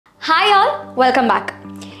Hi all, welcome back.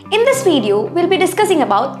 In this video, we'll be discussing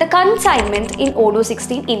about the consignment in Odoo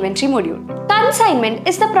 16 inventory module. Consignment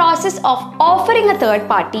is the process of offering a third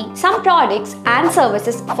party some products and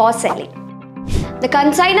services for selling. The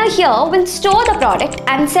consignor here will store the product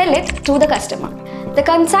and sell it to the customer. The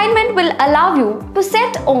consignment will allow you to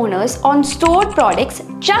set owners on stored products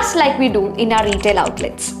just like we do in our retail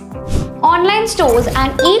outlets. Online stores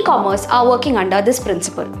and e-commerce are working under this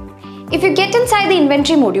principle. If you get inside the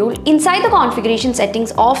inventory module, inside the configuration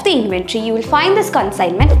settings of the inventory, you will find this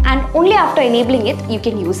consignment, and only after enabling it, you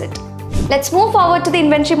can use it. Let's move forward to the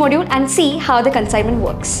inventory module and see how the consignment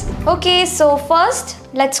works. Okay, so first,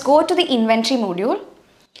 let's go to the inventory module.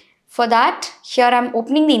 For that, here I'm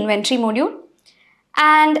opening the inventory module.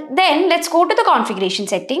 And then let's go to the configuration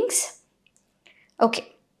settings.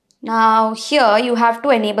 Okay. Now here you have to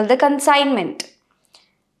enable the consignment.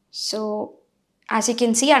 So as you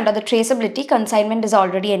can see under the traceability, consignment is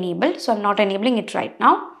already enabled. So I'm not enabling it right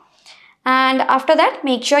now. And after that,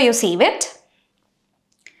 make sure you save it.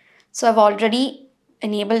 So I've already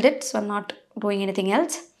enabled it. So I'm not doing anything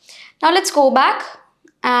else. Now let's go back,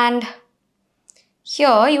 and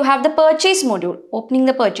here you have the purchase module, opening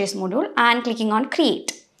the purchase module and clicking on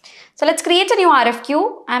create. So let's create a new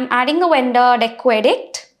RFQ. I'm adding the vendor deco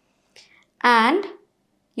edit. And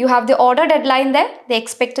you have the order deadline there, the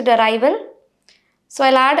expected arrival. So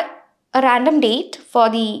I'll add a random date for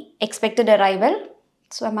the expected arrival.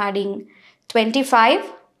 So I'm adding 25,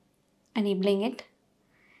 enabling it.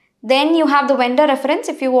 Then you have the vendor reference.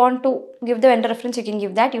 If you want to give the vendor reference, you can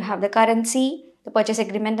give that. You have the currency, the purchase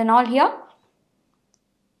agreement and all here.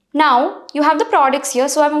 Now you have the products here.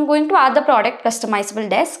 So I'm going to add the product customizable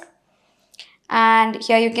desk. And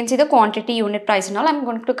here you can see the quantity, unit price and all. I'm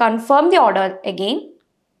going to confirm the order again.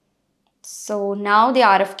 So now the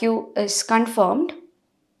RFQ is confirmed.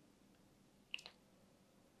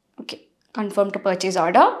 Okay, confirm to purchase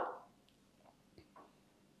order.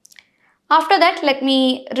 After that, let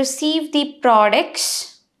me receive the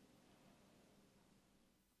products.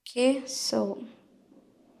 Okay, so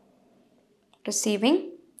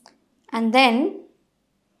receiving. And then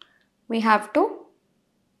we have to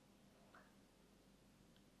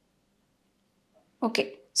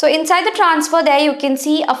okay, so inside the transfer there you can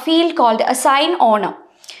see a field called assign owner.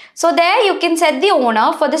 So there you can set the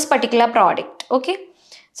owner for this particular product. Okay,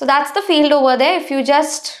 so that's the field over there. If you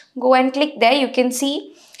just go and click there, you can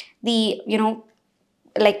see the,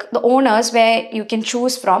 like the owners where you can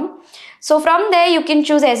choose from. So from there you can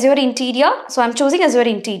choose Azure Interior. So I'm choosing Azure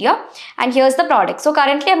Interior, and here's the product. So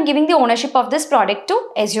currently I'm giving the ownership of this product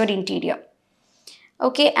to Azure Interior.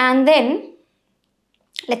 Okay, and then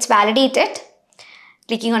let's validate it.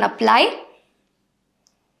 Clicking on apply,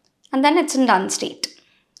 and then it's in done state.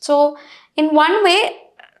 So in one way,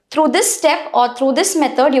 through this step or through this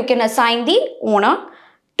method, you can assign the owner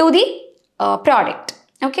to the product.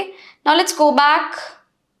 Okay, now let's go back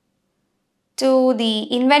to the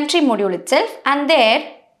inventory module itself, and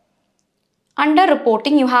there under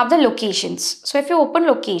reporting you have the locations. So if you open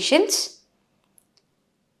locations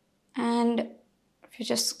and if you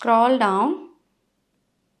just scroll down,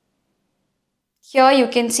 here you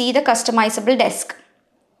can see the customizable desk.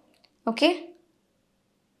 Okay.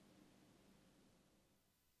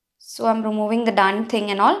 So I'm removing the done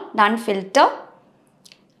thing and all, done filter.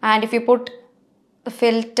 And if you put the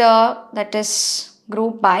filter that is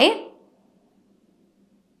group by,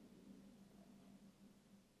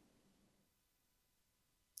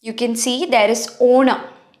 you can see there is owner.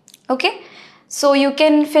 Okay. So you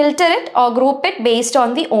can filter it or group it based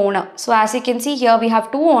on the owner. So as you can see here, we have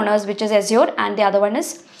two owners, which is Azure, and the other one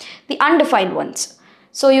is the undefined ones.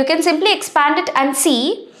 So you can simply expand it and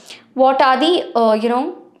see what are the,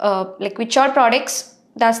 like which are products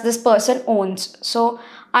does this person owns. So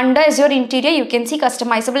under Azure Interior, you can see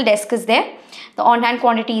customizable desk is there. The on-hand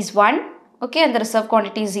quantity is 1. Okay, and the reserve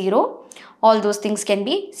quantity is 0. All those things can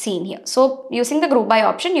be seen here. So using the group by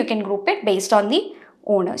option, you can group it based on the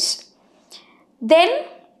owners. Then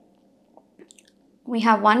we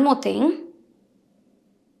have one more thing.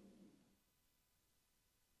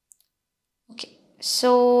 Okay,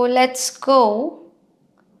 so let's go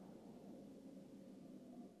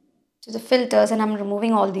to the filters, and I'm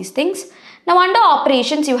removing all these things. Now under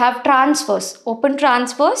operations, you have transfers. Open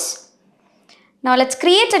transfers. Now let's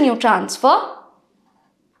create a new transfer.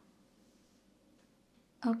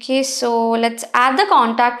 Okay, so let's add the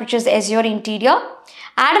contact, which is Azure Interior.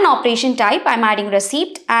 Add an operation type. I'm adding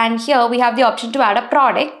receipt, and here we have the option to add a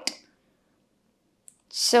product.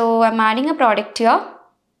 So I'm adding a product here.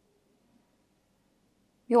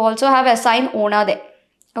 You also have assign owner there.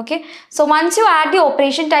 Okay, so once you add the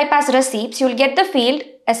operation type as receipts, you will get the field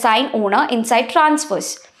assign owner inside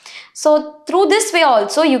transfers. So through this way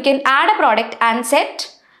also you can add a product and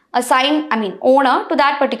owner to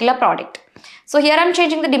that particular product. So here I'm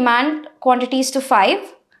changing the demand quantities to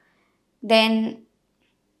 5, then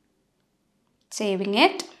saving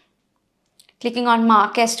it, clicking on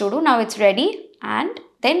mark as to do. Now it's ready and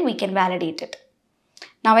then we can validate it.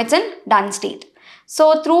 Now it's in done state.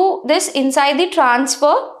 So through this inside the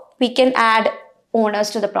transfer, we can add owners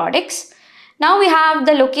to the products. Now we have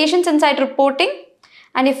the locations inside reporting,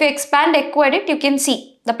 and if you expand echo edit, you can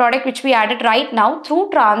see the product which we added right now through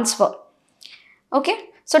transfer. Okay,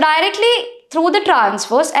 so directly through the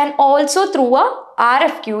transfers and also through a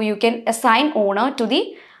RFQ, you can assign owner to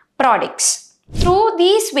the products. Through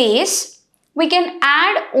these ways, we can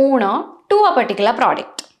add owner to a particular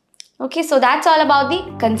product. Okay, so that's all about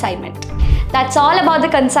the consignment. That's all about the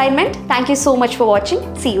consignment. Thank you so much for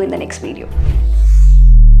watching. See you in the next video.